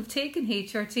women who've taken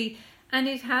HRT and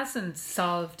it hasn't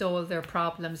solved all their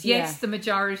problems. Yes, the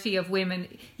majority of women,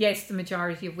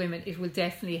 it will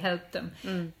definitely help them.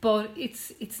 But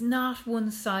it's not one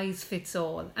size fits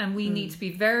all. And we need to be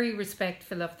very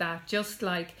respectful of that. Just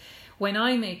like when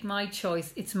I make my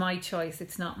choice, it's my choice.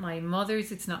 It's not my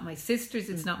mother's, it's not my sister's,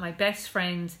 it's not my best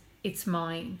friend, it's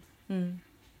mine.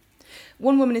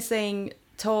 One woman is saying,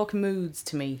 talk moods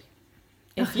to me.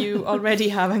 If you already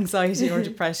have anxiety or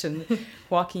depression,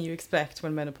 what can you expect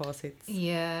when menopause hits?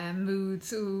 Yeah,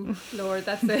 moods. Ooh, Lord,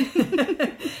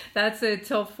 that's a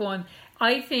tough one.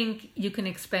 I think you can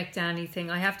expect anything.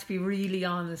 I have to be really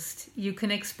honest. You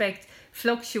can expect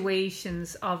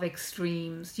fluctuations of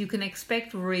extremes. You can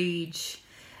expect rage.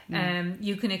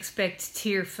 You can expect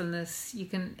tearfulness. You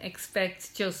can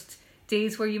expect just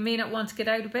days where you may not want to get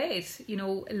out of bed, you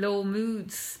know, low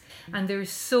moods. And there's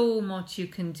so much you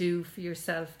can do for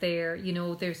yourself there. You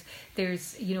know, there's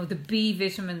you know, the B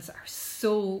vitamins are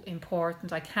so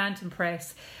important. I can't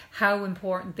impress how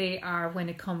important they are when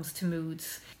it comes to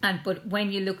moods. But when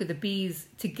you look at the B's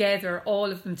together,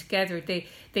 all of them together,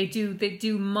 they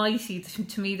do mighty,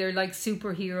 to me they're like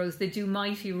superheroes. They do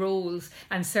mighty roles.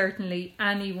 And certainly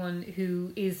anyone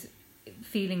who is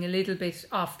feeling a little bit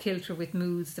off kilter with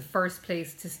moods, the first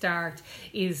place to start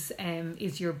is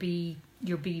your B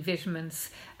vitamins,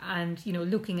 and you know,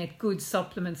 looking at good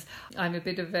supplements. I'm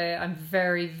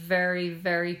very, very,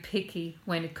 very picky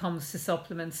when it comes to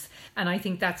supplements, and I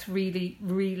think that's really,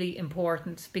 really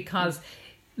important, because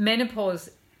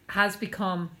menopause has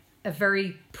become a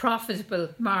very profitable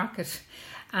market,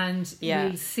 and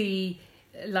you'll see,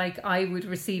 like, I would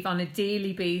receive on a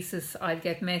daily basis, I'd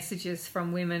get messages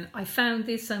from women, I found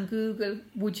this on Google,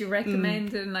 would you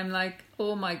recommend it? And I'm like,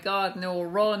 oh my God, no,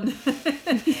 run.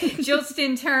 Just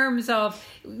in terms of,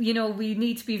 you know, we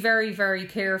need to be very, very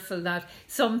careful that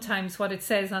sometimes what it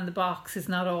says on the box is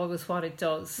not always what it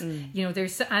does. You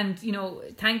know,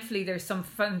 thankfully there's some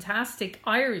fantastic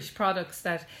Irish products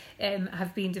that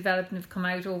have been developed and have come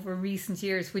out over recent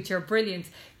years, which are brilliant.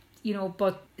 You know,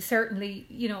 but certainly,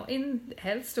 you know, in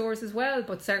health stores as well,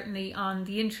 but certainly on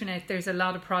the internet, there's a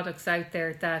lot of products out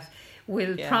there that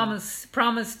will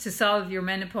promise to solve your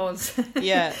menopause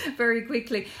very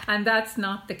quickly. And that's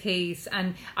not the case.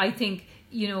 And I think,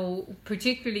 you know,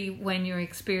 particularly when you're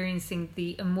experiencing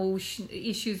the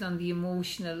issues on the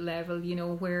emotional level, you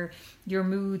know, where your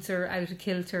moods are out of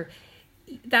kilter,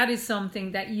 that is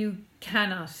something that you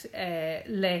cannot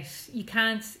let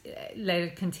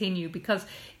it continue, because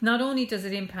not only does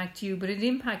it impact you, but it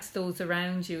impacts those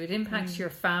around you. It impacts your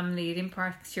family, it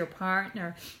impacts your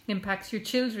partner, it impacts your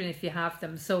children if you have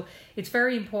them. So it's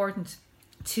very important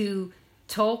to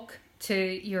talk to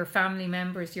your family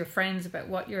members, your friends, about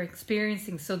what you're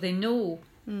experiencing, so they know.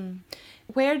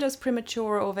 Where does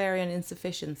premature ovarian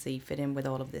insufficiency fit in with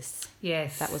all of this?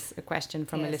 Yes, that was a question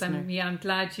from a listener.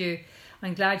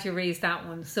 I'm glad you raised that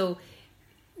one. So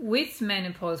with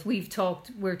menopause,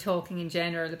 we're talking in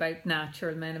general about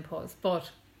natural menopause,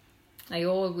 but I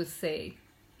always say,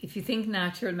 if you think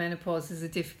natural menopause is a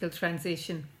difficult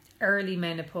transition, early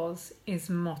menopause is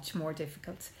much more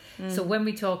difficult. So when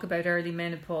we talk about early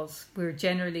menopause, we're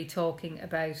generally talking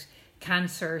about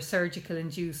cancer, surgical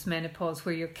induced menopause,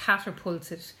 where you're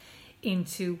catapulted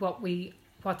into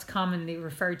what's commonly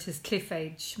referred to as cliff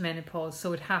edge menopause.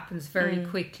 So it happens very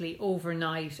quickly,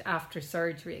 overnight, after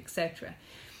surgery, etc.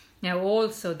 Now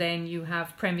also then you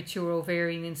have premature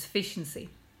ovarian insufficiency,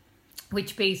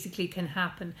 which basically can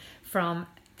happen from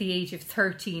the age of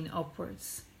 13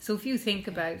 upwards. So if you think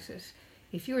about it,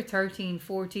 if you're 13,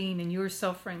 14 and you're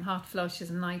suffering hot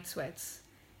flushes and night sweats,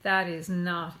 that is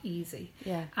not easy.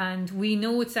 Yeah. And we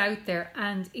know it's out there,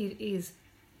 and it is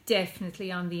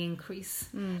definitely on the increase.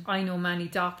 I know many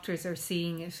doctors are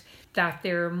seeing it, that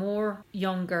there are more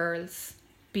young girls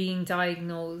being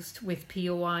diagnosed with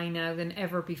POI now than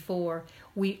ever before,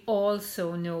 we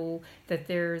also know that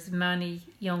there's many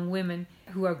young women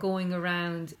who are going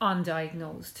around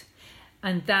undiagnosed.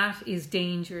 And that is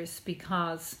dangerous,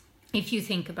 because if you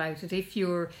think about it, if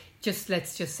you're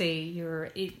let's just say you're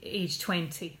age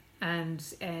 20 and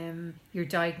you're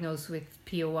diagnosed with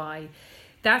POI,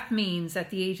 that means at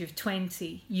the age of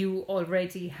 20, you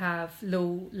already have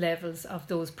low levels of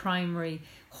those primary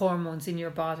hormones in your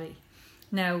body.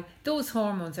 Now, those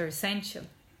hormones are essential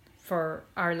for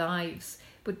our lives,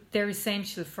 but they're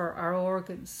essential for our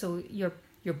organs. So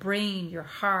your brain, your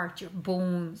heart, your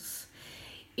bones.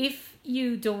 If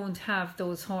you don't have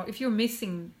those if you're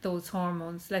missing those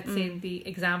hormones, let's say the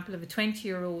example of a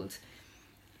 20-year-old,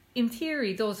 in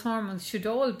theory, those hormones should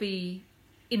all be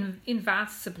in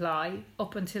vast supply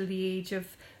up until the age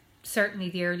of certainly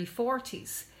the early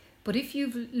 40s. But if you're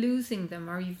losing them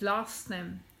or you've lost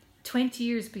them 20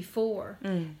 years before,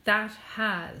 that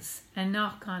has a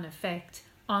knock-on effect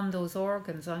on those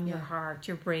organs, on your heart,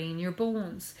 your brain, your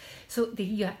bones. So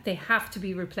they have to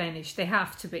be replenished. They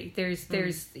have to be. There's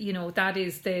that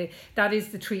is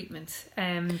the treatment.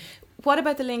 What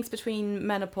about the links between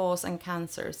menopause and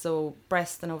cancer? So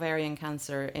breast and ovarian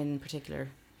cancer in particular.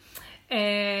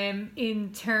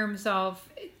 In terms of,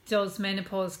 does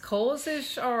menopause cause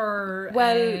it, or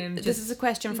this is a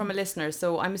question from a listener,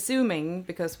 so I'm assuming,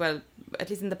 because at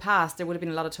least in the past there would have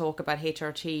been a lot of talk about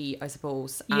HRT, I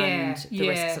suppose, and the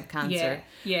risks of cancer.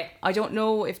 I don't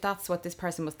know if that's what this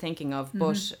person was thinking of,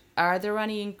 but are there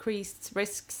any increased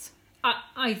risks?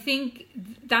 I think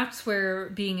that's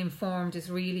where being informed is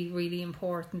really, really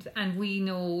important. And we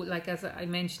know, like as I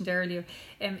mentioned earlier,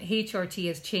 HRT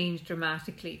has changed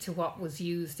dramatically to what was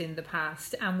used in the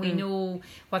past. And we know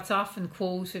what's often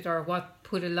quoted, or what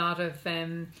put a lot of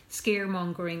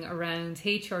scaremongering around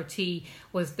HRT,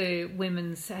 was the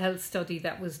women's health study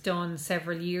that was done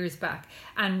several years back.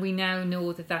 And we now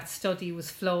know that study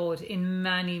was flawed in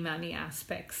many, many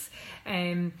aspects.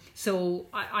 So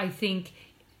I think...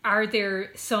 Are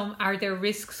there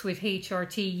risks with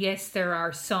HRT? Yes, there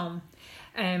are some.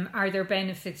 Are there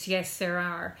benefits? Yes, there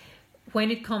are. When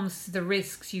it comes to the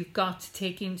risks, you've got to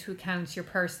take into account your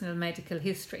personal medical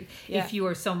history. If you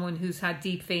are someone who's had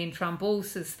deep vein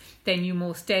thrombosis, then you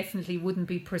most definitely wouldn't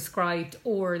be prescribed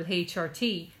oral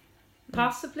HRT.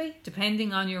 Possibly,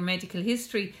 depending on your medical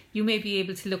history, you may be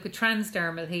able to look at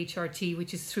transdermal HRT,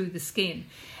 which is through the skin.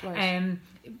 Right.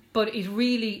 But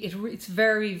it's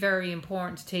very, very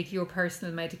important to take your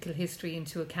personal medical history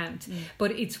into account.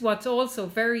 But what's also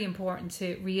very important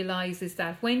to realise is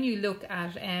that when you look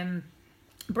at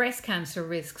breast cancer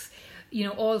risks,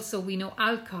 also we know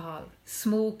alcohol,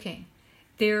 smoking,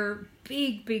 they're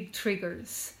big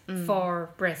triggers for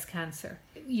breast cancer.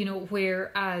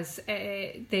 Whereas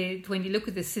when you look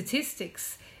at the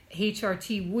statistics,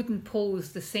 HRT wouldn't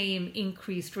pose the same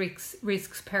increased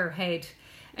risks per head.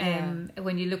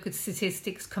 When you look at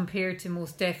statistics compared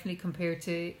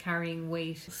to carrying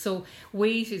weight. So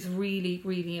weight is really,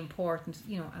 really important,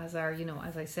 as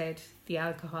I said, the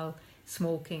alcohol,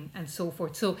 smoking and so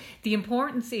forth. So the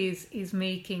importance is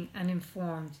making an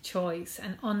informed choice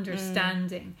and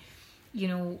understanding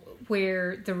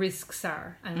where the risks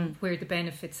are and where the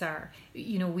benefits are.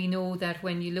 We know that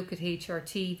when you look at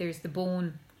HRT, there's the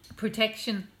bone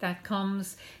protection that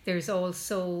comes. There's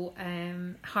also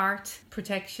heart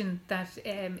protection that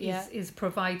is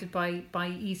provided by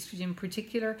estrogen in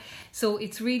particular. So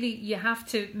it's really, you have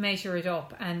to measure it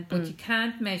up, but you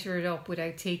can't measure it up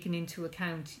without taking into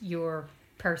account your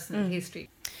personal history.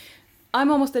 I'm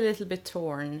almost a little bit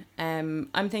torn.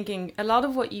 I'm thinking a lot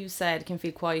of what you said can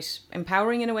feel quite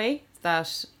empowering in a way,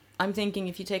 that I'm thinking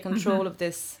if you take control of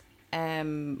this,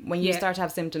 when you start to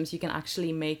have symptoms, you can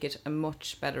actually make it a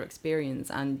much better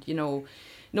experience and,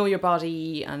 know your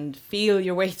body and feel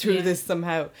your way through this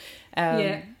somehow.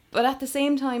 But at the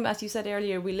same time, as you said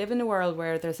earlier, we live in a world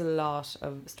where there's a lot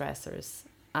of stressors.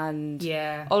 And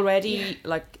already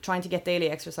like trying to get daily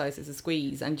exercise is a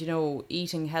squeeze, and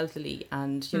eating healthily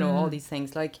and all these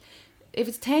things. Like if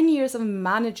it's 10 years of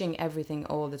managing everything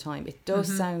all the time, it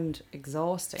does sound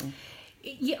exhausting.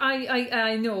 Yeah,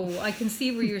 I know, I can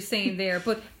see what you're saying there,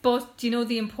 but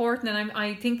the important, and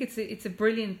I think it's a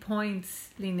brilliant point,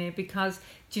 Lena, because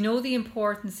the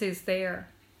importance is there.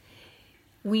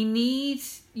 We need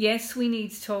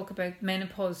to talk about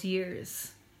menopause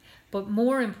years. But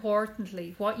more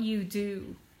importantly, what you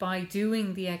do by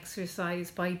doing the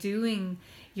exercise, by doing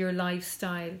your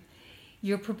lifestyle,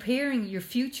 you're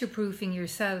future-proofing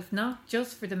yourself, not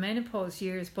just for the menopause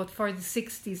years, but for the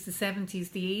 60s, the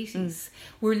 70s, the 80s.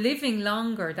 We're living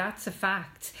longer, that's a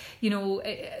fact.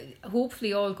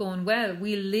 Hopefully all going well,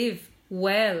 we'll live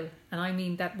well, and I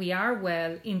mean that we are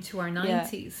well into our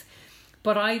 90s.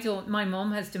 But my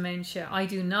mum has dementia. I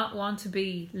do not want to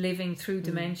be living through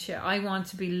dementia. I want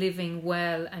to be living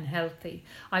well and healthy.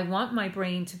 I want my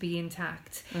brain to be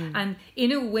intact. And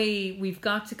in a way, we've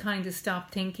got to kind of stop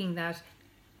thinking that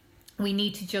we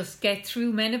need to just get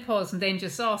through menopause and then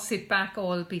just sit back,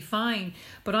 all will be fine.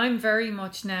 But I'm very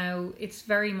much now, it's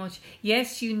very much,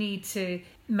 yes, you need to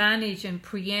manage and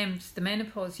preempt the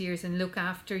menopause years and look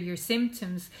after your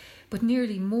symptoms, but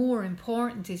nearly more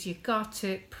important is you've got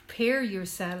to prepare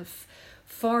yourself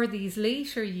for these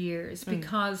later years,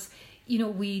 because you know,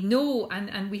 we know,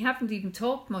 and we haven't even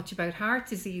talked much about heart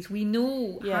disease. We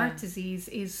know heart disease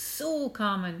is so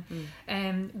common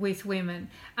with women,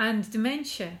 and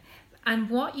dementia. And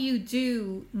what you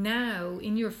do now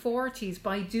in your 40s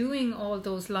by doing all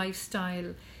those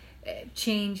lifestyle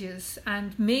changes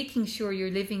and making sure you're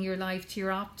living your life to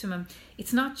your optimum,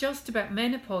 it's not just about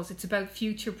menopause, it's about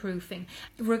future proofing.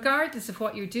 Regardless of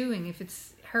what you're doing, if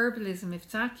it's herbalism, if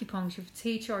it's acupuncture, if it's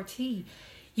HRT,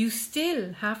 you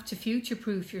still have to future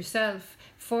proof yourself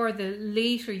for the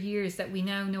later years that we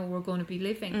now know we're going to be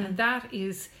living. And that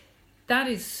is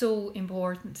so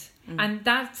important. And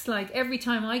that's like every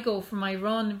time I go for my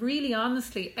run, really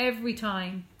honestly, every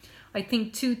time I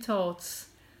think two thoughts.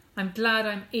 I'm glad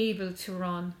I'm able to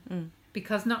run,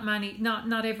 because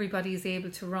not everybody is able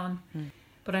to run.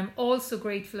 But I'm also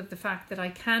grateful of the fact that I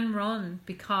can run,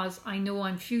 because I know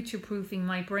I'm future proofing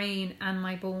my brain and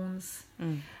my bones.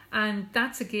 And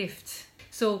that's a gift.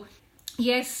 So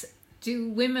yes, do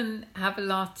women have a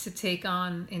lot to take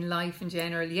on in life in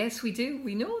general? Yes, we do.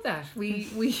 We know that.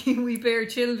 We bear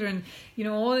children, you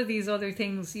know, all of these other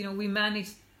things, you know, we manage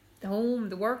the home,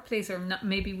 the workplace, or not,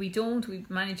 maybe we don't. We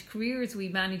manage careers, we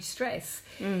manage stress.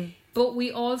 But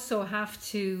we also have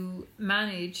to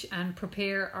manage and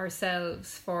prepare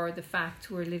ourselves for the fact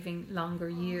we're living longer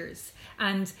years.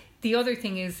 And the other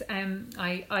thing is,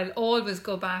 I'll always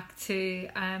go back to,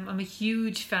 I'm a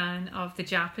huge fan of the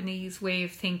Japanese way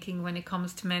of thinking when it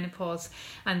comes to menopause.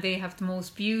 And they have the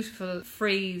most beautiful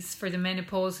phrase for the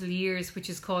menopausal years, which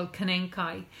is called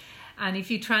kanenkai. And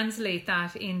if you translate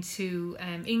that into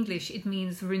English, it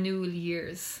means renewal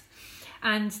years.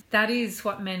 And that is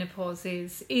what menopause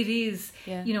is. It is,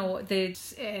 you know, the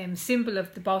symbol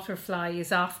of the butterfly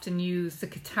is often used, the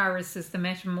catharsis, the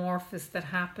metamorphosis that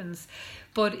happens.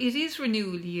 But it is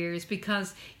renewal years,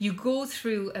 because you go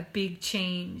through a big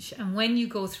change. And when you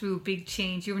go through a big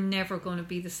change, you're never going to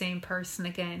be the same person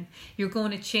again. You're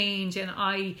going to change. And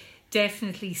I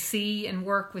definitely see and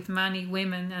work with many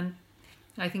women, and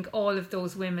I think all of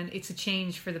those women, it's a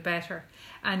change for the better.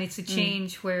 And it's a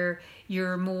change where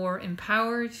you're more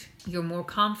empowered, you're more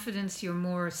confident, you're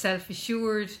more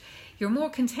self-assured, you're more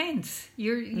content.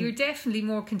 You're definitely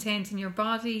more content in your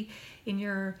body, in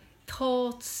your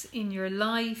thoughts, in your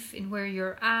life, in where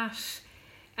you're at.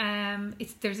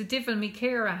 There's a devil me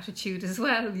care attitude as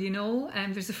well, you know,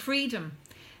 and there's a freedom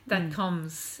that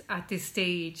comes at this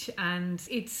stage, and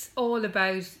it's all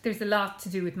about, there's a lot to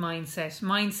do with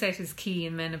mindset is key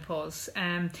in menopause.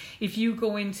 If you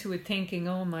go into it thinking,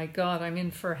 oh my god, I'm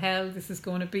in for hell, this is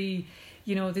going to be,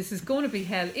 you know, this is going to be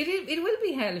hell, it will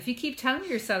be hell. If you keep telling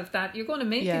yourself that, you're going to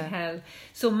make it hell.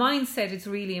 So mindset is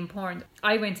really important.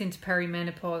 I went into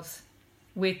perimenopause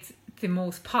with the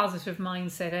most positive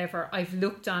mindset ever. I've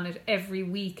looked on it every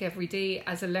week, every day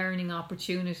as a learning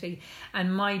opportunity,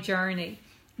 and my journey,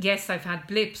 yes, I've had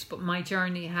blips, but my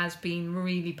journey has been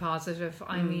really positive.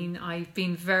 I mean, I've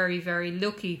been very, very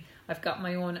lucky. I've got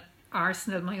my own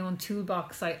arsenal, my own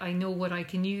toolbox. I know what I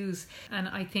can use. And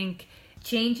I think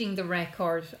changing the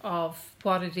record of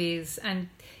what it is, and,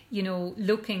 you know,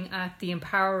 looking at the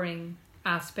empowering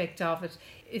aspect of it,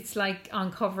 it's like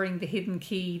uncovering the hidden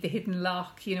key, the hidden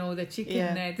lock, you know, that you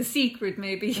can, the secret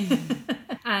maybe.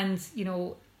 And, you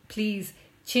know, please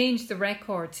change the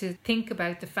record to think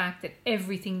about the fact that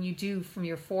everything you do from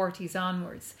your 40s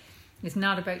onwards is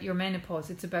not about your menopause.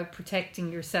 It's about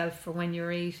protecting yourself for when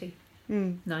you're 80,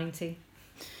 90.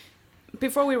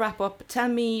 Before we wrap up, tell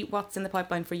me what's in the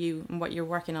pipeline for you and what you're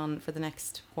working on for the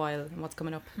next while and what's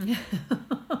coming up.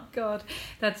 Oh God,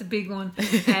 that's a big one.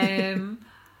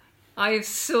 I have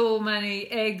so many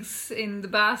eggs in the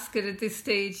basket at this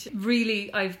stage.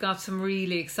 Really, I've got some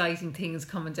really exciting things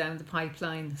coming down the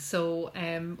pipeline. So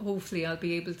hopefully I'll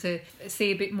be able to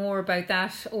say a bit more about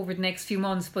that over the next few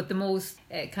months. But the most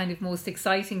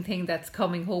exciting thing that's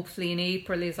coming hopefully in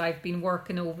April is I've been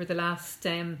working over the last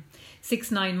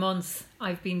 6-9 months.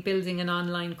 I've been building an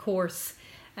online course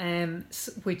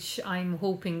which I'm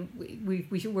hoping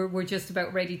we're just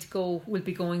about ready to go. We'll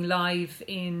be going live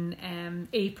in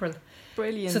April.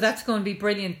 Brilliant. So that's going to be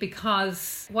brilliant,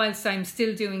 because whilst I'm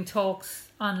still doing talks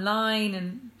online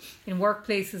and in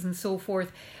workplaces and so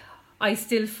forth, I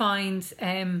still find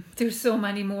there's so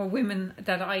many more women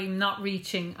that I'm not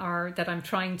reaching or that I'm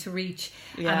trying to reach.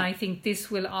 Yeah. And I think this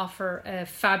will offer a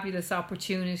fabulous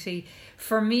opportunity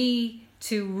for me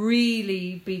to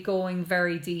really be going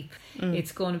very deep.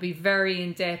 It's going to be very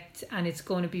in depth and it's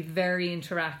going to be very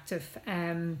interactive.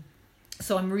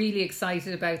 So I'm really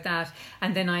excited about that.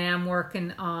 And then I am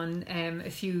working on a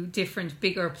few different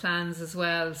bigger plans as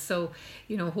well. So,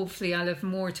 hopefully I'll have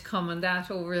more to come on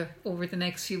that over the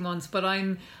next few months. But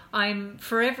I'm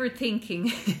forever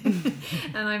thinking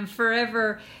and I'm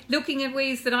forever looking at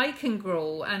ways that I can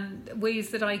grow and ways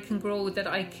that I can grow that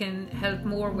I can help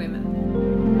more women.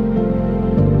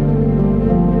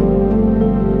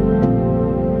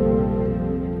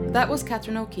 That was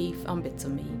Catherine O'Keefe on Bits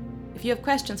of Me. If you have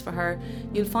questions for her,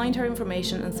 you'll find her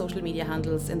information and social media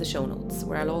handles in the show notes,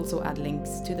 where I'll also add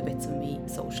links to the Bits of Me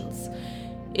socials.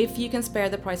 If you can spare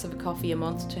the price of a coffee a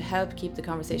month to help keep the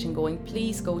conversation going,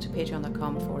 please go to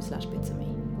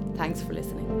patreon.com/bitsofme. Thanks for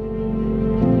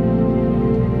listening.